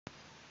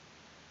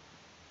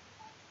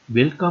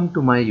Welcome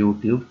to my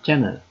YouTube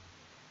channel,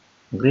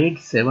 Grade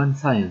 7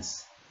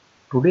 Science.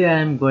 Today I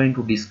am going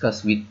to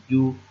discuss with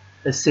you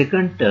a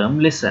second term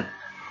lesson,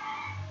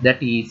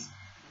 that is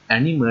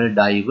animal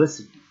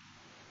diversity.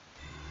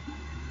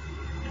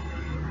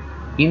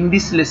 In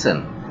this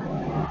lesson,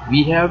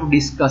 we have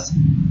discussed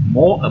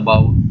more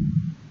about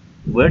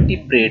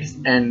vertebrates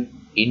and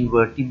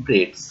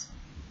invertebrates.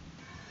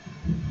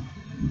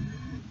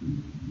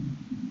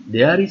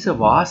 There is a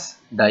vast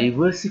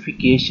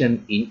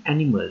diversification in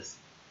animals.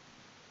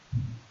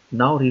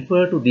 Now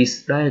refer to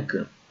this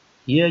diagram.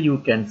 Here you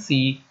can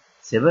see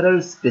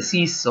several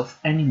species of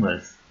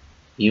animals: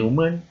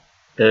 human,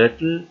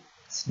 turtle,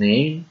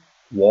 snail,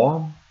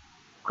 worm,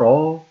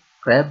 crow,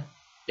 crab,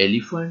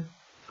 elephant,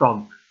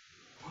 frog.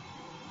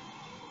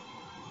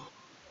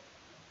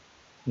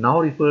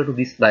 Now refer to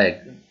this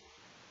diagram.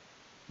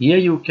 Here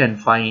you can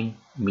find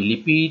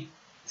millipede,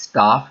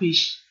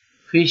 starfish,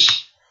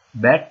 fish,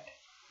 bat,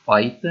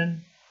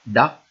 python,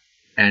 duck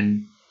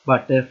and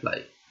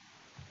butterfly.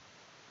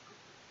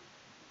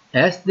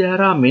 As there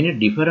are many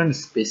different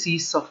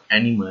species of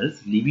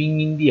animals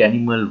living in the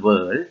animal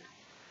world,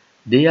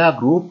 they are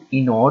grouped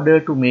in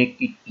order to make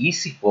it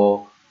easy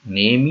for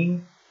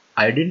naming,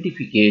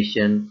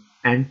 identification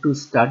and to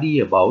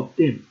study about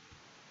them.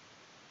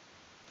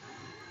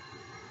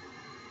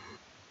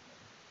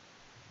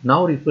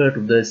 Now refer to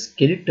the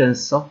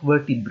skeletons of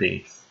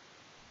vertebrates.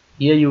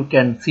 Here you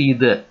can see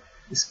the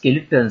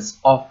skeletons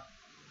of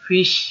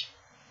fish,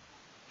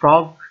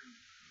 frog,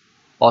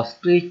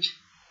 ostrich,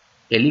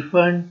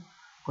 elephant,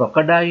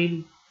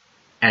 crocodile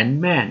and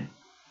man.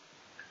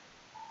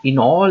 In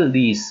all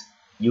these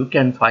you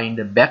can find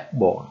a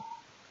backbone.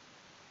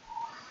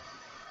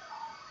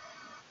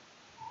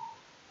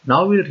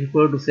 Now we'll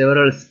refer to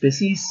several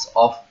species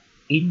of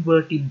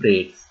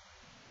invertebrates: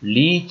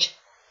 leech,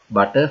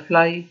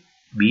 butterfly,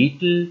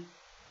 beetle,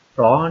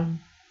 prawn,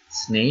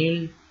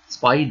 snail,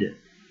 spider.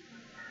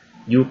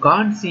 You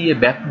can't see a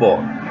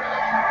backbone.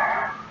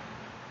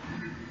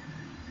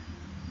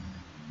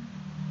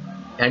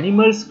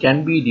 Animals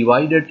can be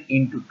divided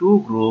into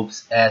two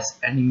groups as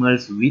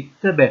animals with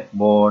a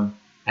backbone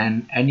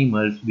and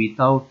animals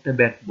without a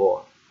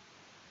backbone.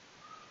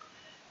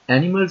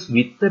 Animals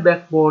with a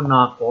backbone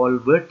are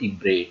called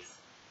vertebrates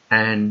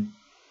and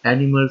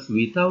animals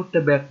without a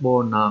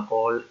backbone are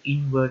called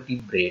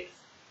invertebrates.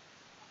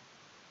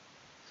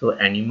 So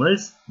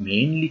animals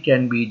mainly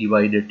can be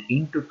divided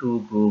into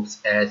two groups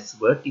as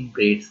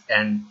vertebrates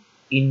and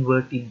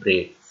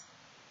invertebrates.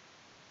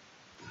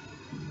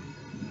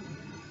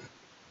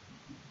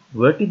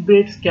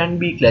 Vertebrates can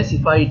be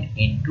classified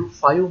into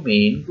five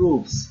main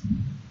groups: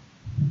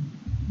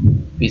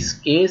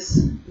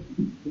 fishes,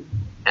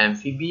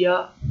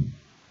 amphibia,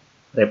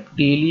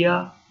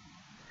 reptilia,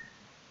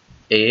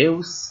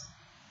 aves,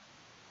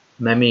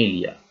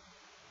 mammalia.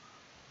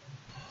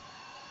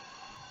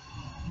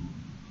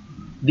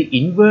 The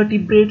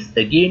invertebrates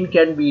again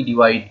can be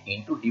divided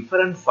into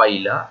different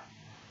phyla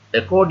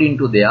according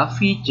to their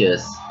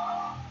features.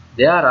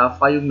 There are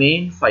five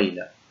main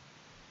phyla: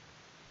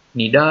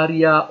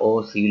 Cnidaria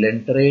or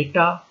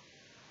Coelenterata,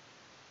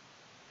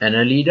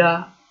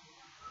 Annelida,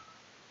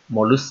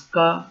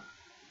 Mollusca,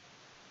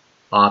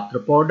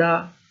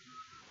 Arthropoda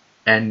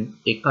and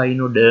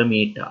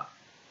Echinodermata.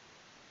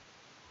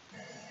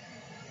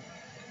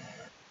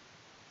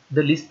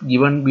 The list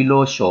given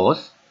below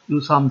shows you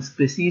some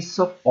species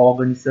of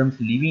organisms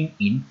living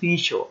in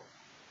seashore.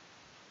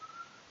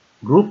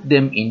 Group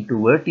them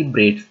into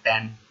vertebrates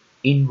and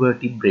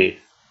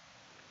invertebrates.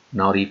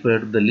 Now refer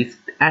to the list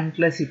and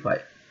classify.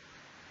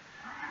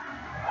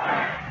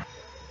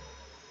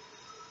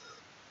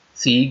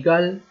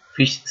 Seagull,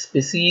 fish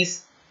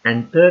species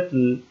and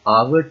turtle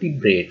are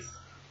vertebrates.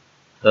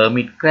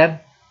 Hermit crab,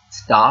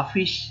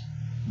 starfish,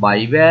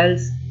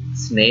 bivalves,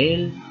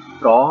 snail,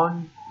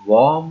 prawn,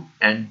 worm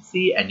and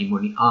sea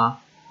anemone are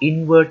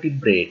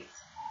invertebrates.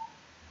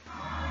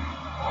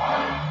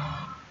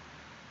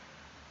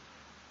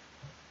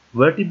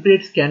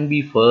 Vertebrates can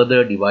be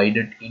further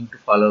divided into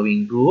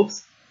following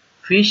groups: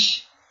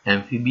 fish,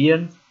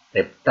 amphibians,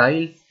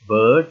 reptiles,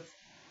 birds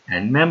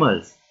and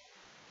mammals.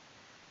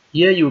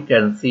 Here you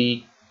can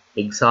see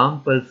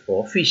examples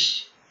for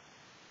fish.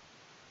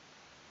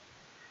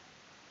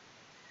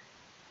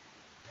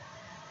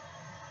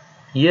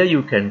 Here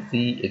you can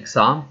see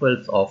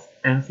examples of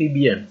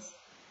amphibians.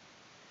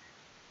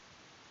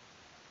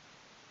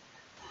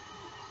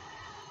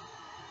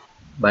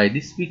 By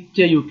this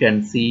picture you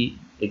can see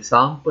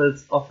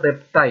examples of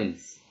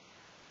reptiles.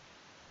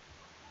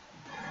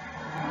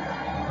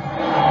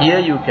 Here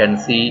you can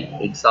see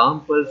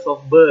examples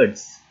of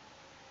birds.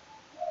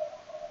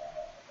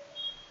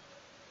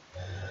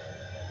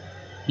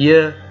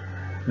 Here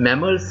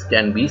mammals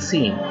can be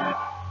seen.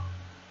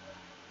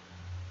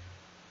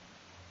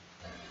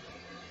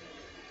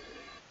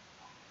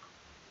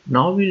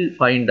 Now we'll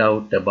find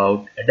out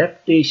about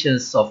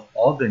adaptations of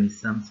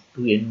organisms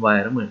to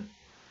environment.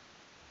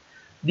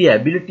 The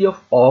ability of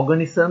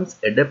organisms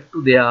adapt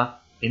to their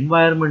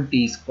environment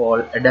is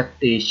called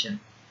adaptation.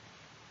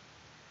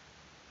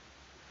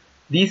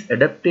 These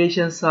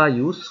adaptations are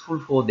useful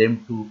for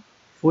them to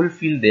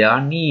fulfill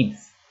their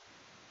needs.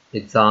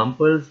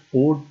 Examples: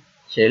 food,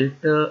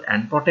 shelter,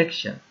 and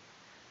protection.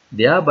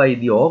 Thereby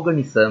the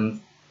organisms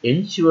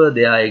ensure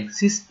their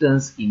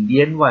existence in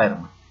the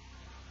environment.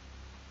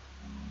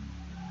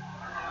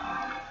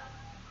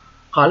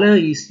 Color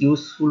is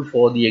useful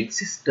for the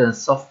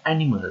existence of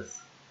animals.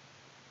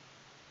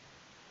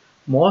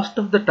 Most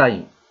of the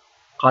time,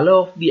 color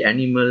of the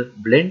animal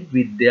blend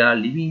with their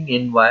living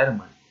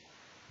environment.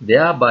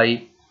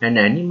 Thereby, an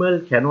animal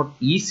cannot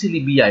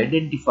easily be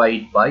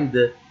identified by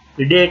the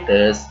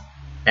predators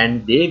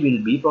and they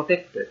will be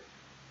protected.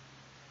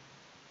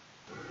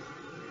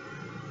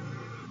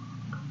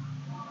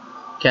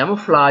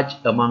 Camouflage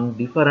among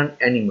different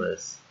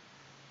animals.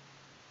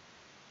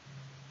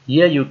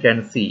 Here you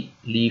can see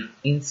leaf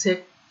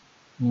insect,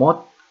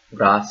 moth,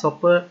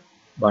 grasshopper,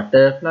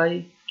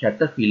 butterfly,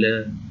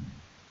 caterpillar,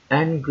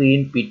 and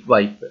green pit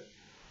viper.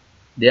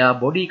 Their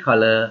body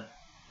color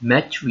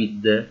match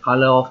with the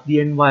color of the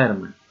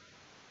environment.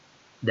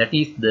 That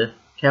is the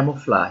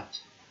camouflage.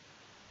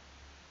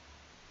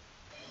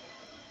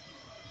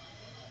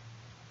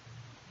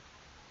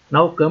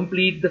 Now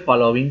complete the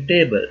following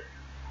table.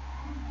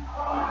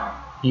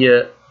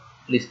 Here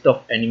list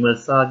of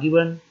animals are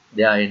given,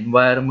 their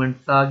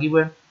environments are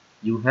given.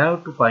 You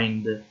have to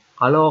find the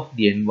color of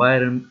the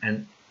environment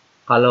and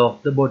color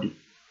of the body.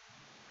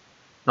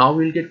 Now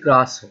we'll get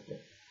grasshopper.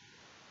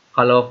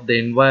 Color of the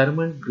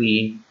environment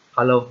green,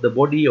 color of the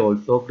body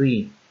also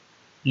green.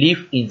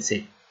 Leaf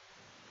insect,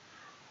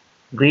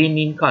 green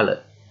in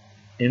color,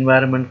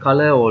 environment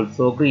color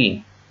also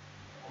green.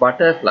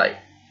 Butterfly,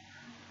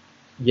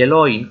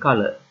 yellow in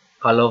color,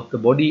 color of the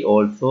body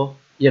also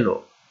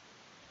yellow.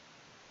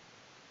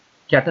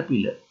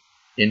 Caterpillar,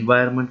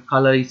 environment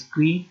color is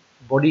green,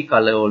 body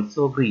color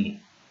also green.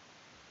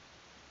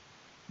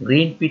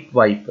 Green pit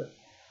viper,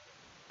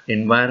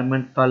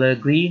 environment color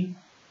green,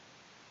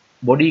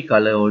 body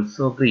color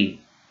also green.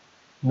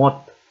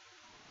 Moth,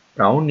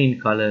 brown in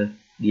color,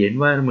 the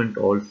environment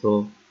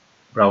also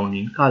brown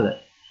in color.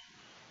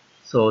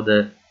 So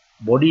the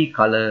body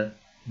color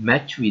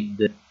match with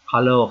the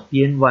color of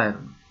the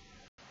environment.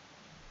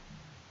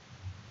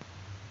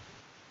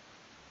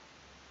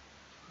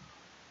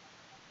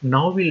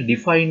 Now we'll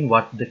define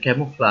what the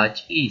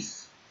camouflage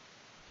is.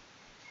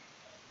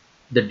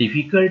 The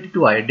difficulty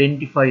to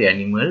identify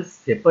animals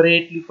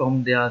separately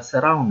from their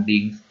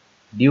surroundings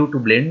due to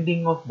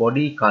blending of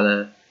body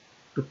color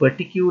to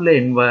particular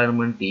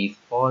environment is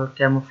called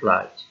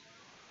camouflage.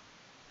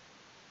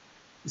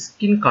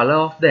 Skin color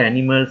of the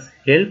animals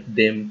help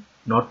them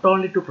not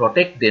only to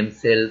protect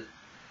themselves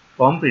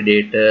from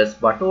predators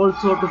but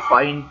also to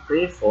find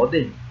prey for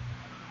them.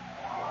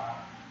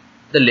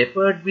 The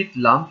leopard with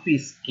lumpy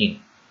skin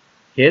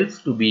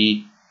helps to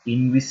be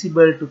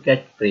invisible to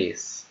catch prey.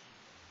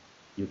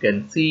 You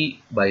can see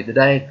by the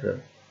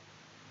diagram.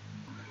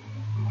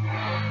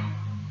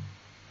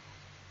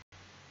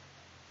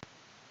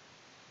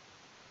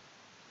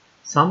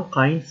 Some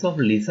kinds of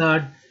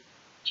lizards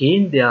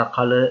change their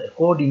color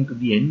according to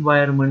the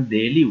environment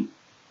they live.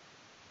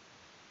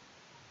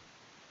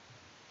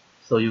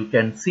 So you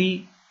can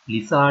see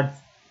lizards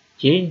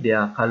change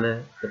their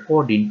color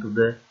according to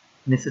the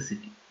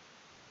necessity.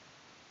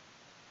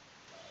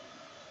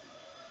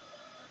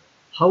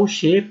 How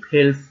shape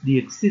helps the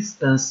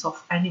existence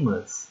of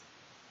animals.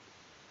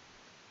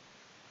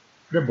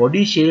 The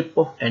body shape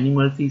of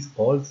animals is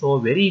also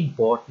very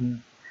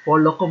important for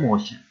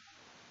locomotion.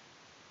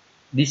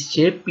 This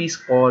shape is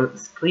called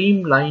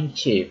streamline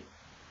shape.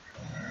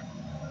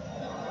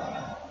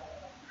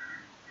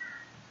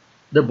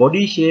 The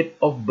body shape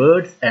of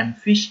birds and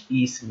fish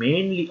is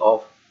mainly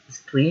of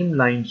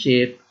streamline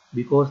shape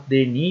because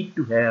they need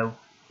to have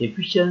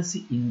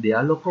efficiency in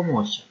their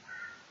locomotion.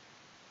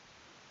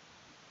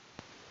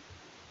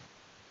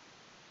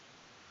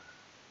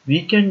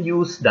 We can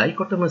use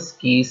dichotomous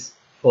keys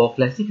for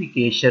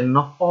classification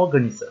of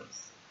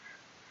organisms.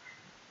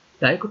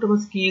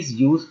 Dichotomous key is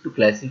used to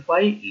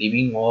classify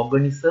living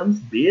organisms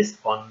based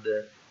on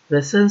the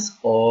presence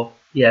or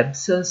the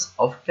absence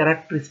of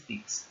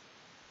characteristics.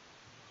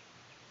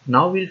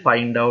 Now we'll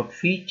find out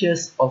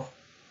features of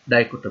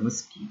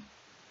dichotomous key.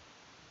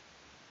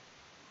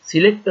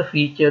 Select a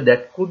feature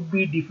that could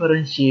be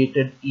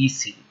differentiated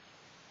easily.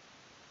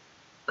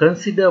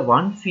 Consider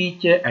one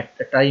feature at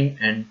a time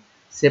and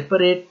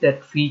separate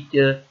that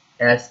feature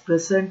as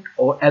present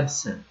or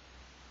absent.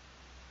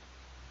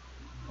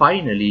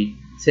 Finally,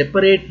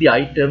 separate the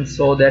items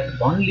so that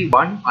only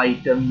one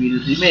item will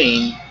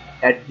remain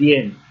at the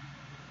end.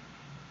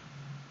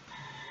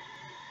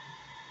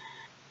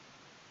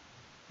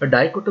 A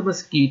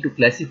dichotomous key to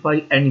classify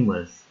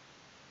animals.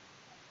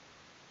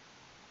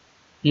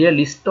 Here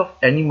list of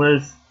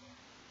animals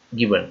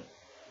given: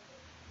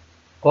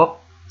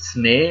 cock,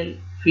 snail,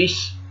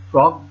 fish,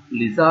 frog,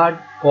 lizard,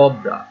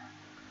 cobra.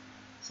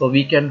 So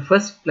we can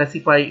first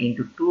classify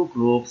into two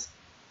groups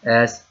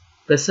as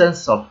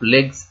presence of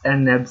legs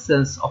and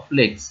absence of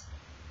legs.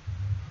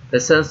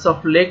 Presence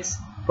of legs,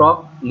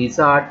 frog,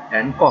 lizard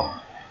and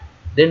cock.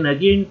 then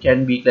again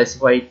can be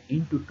classified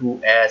into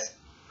two as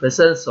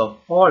presence of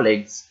four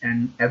legs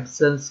and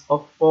absence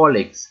of four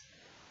legs.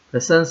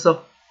 Presence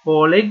of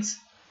four legs,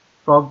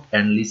 frog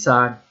and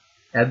lizard.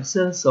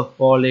 Absence of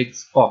four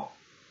legs, cock.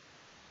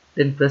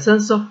 Then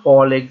presence of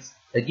four legs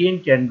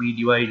again can be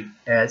divided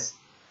as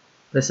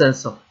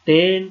presence of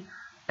tail,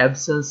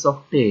 absence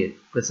of tail.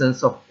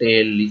 Presence of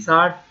tail,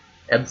 lizard.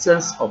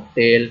 Absence of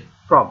tail,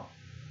 frog.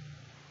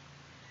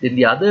 Then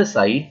the other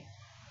side,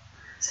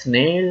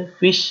 snail,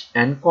 fish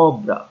and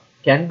cobra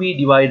can be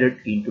divided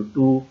into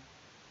two,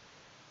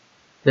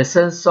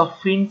 presence of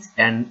fins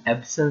and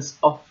absence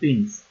of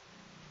fins.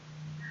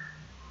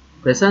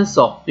 Presence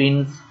of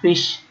fins,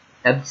 fish.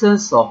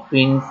 Absence of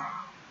fins,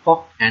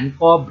 cock and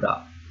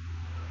cobra.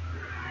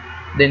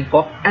 Then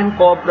cock and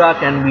cobra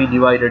can be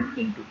divided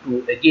into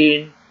two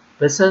again,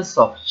 presence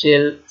of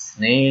shell,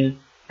 snail.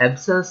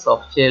 Absence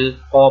of shell,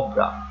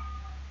 cobra.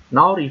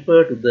 Now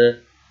refer to the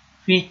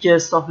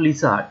features of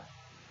lizard.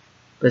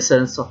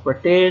 Presence of a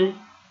tail,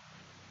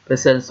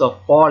 presence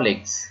of four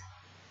legs.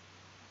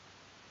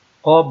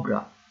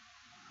 Cobra,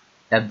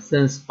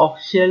 absence of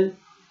shell,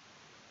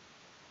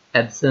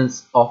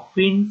 absence of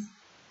fins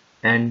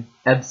and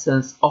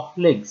absence of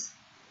legs.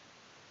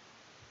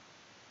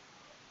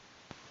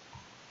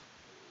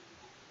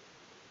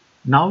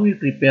 Now we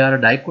prepare a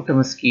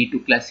dichotomous key to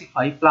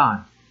classify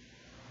plants.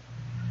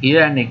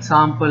 Here an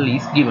example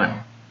is given.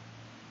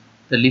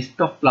 The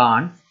list of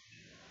plants: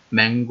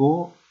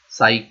 mango,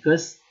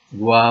 cycas,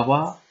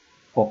 guava,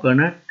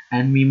 coconut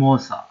and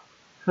mimosa.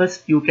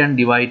 First you can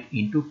divide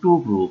into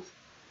two groups,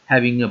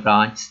 having a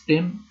branch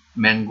stem,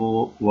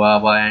 mango,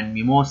 guava and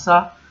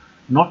mimosa,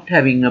 not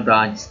having a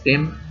branch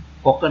stem,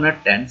 coconut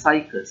and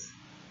cycas.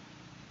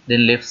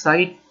 Then left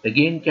side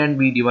again can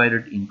be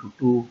divided into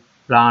two,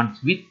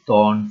 plants with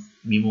thorns,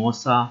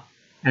 mimosa,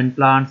 and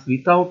plants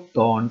without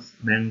thorns,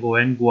 mango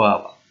and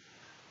guava.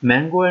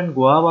 Mango and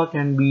guava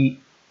can be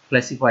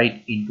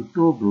classified into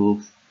two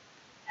groups,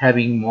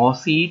 having more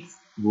seeds,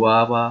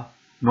 guava,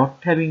 not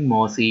having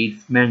more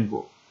seeds,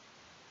 mango.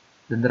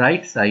 Then the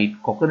right side,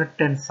 coconut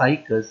and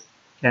cycas,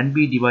 can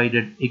be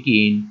divided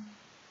again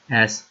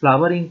as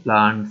flowering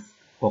plants,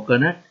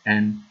 coconut,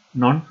 and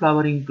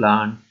non-flowering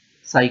plant,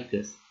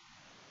 cycas.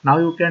 Now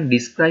you can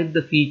describe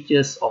the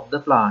features of the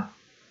plant.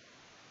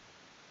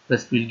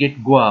 First we'll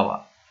get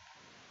guava.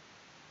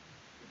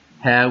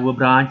 Have a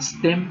branch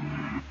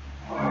stem,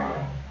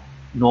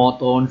 no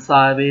thorns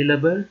are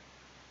available,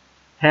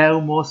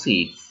 have more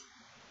seeds.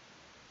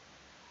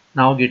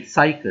 Now get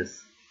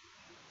cycas.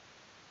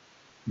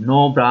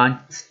 No branch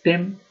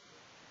stem,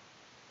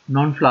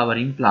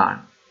 non-flowering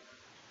plant.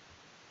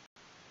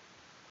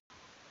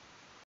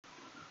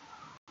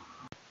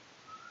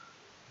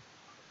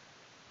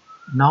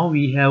 Now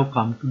we have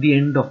come to the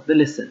end of the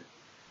lesson.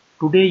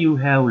 Today you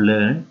have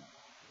learned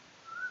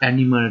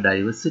animal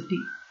diversity,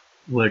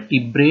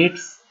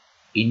 vertebrates,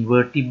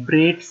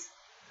 invertebrates,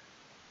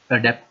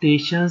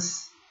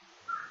 adaptations,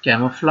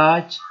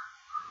 camouflage,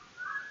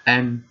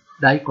 and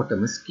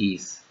dichotomous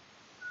keys.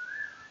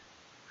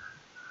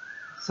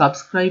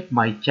 Subscribe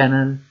my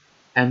channel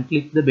and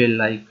click the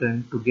bell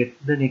icon to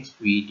get the next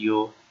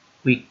video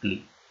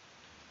quickly.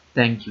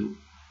 Thank you.